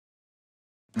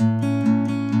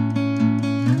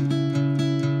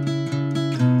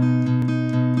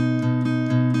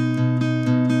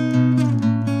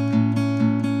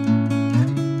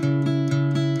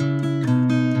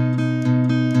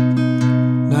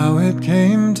it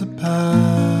came to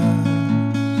pass,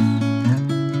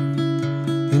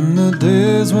 in the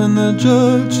days when the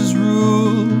judges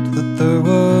ruled, that there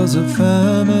was a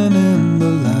famine in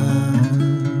the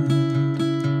land.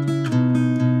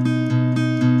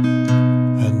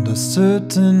 And a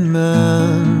certain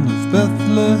man of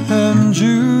Bethlehem,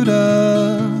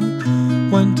 Judah,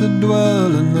 went to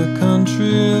dwell in the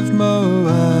country of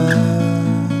Moab.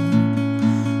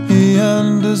 He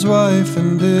and his wife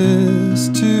and his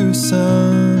 2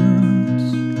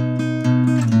 sons.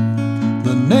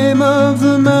 The name of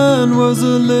the man was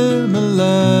Elimelech.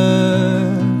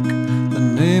 The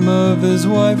name of his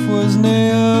wife was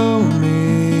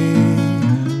Naomi.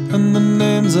 And the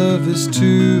names of his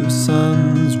 2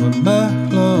 sons were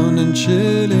Mahlon and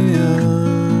Chilion.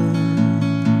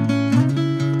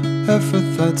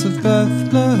 Ephrathites of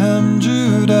Bethlehem,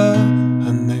 Judah,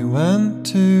 and they went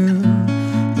to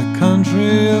the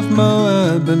country of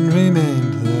Moab and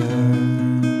remained there.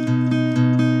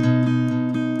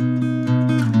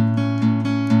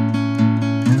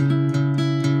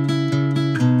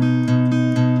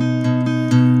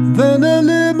 Then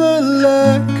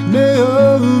Elimelech,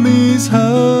 Naomi's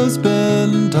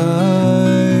husband,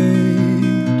 died,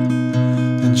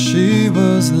 and she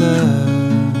was left,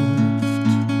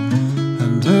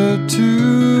 her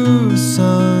 2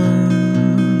 sons.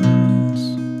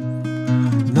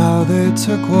 Now they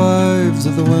took wives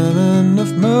of the women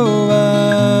of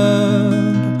Moab.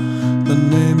 The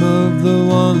name of the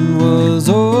one was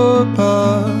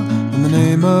Orpah, and the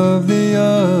name of the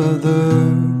other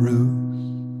Ruth.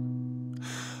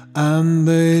 And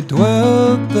they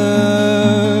dwelt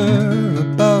there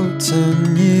about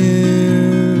 10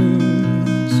 years.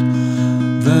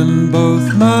 Then both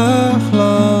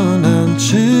Mahlon and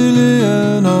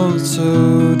Chilion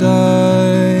also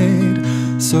died,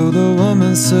 so the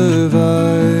woman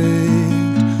survived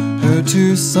her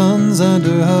 2 sons and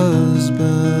her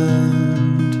husband.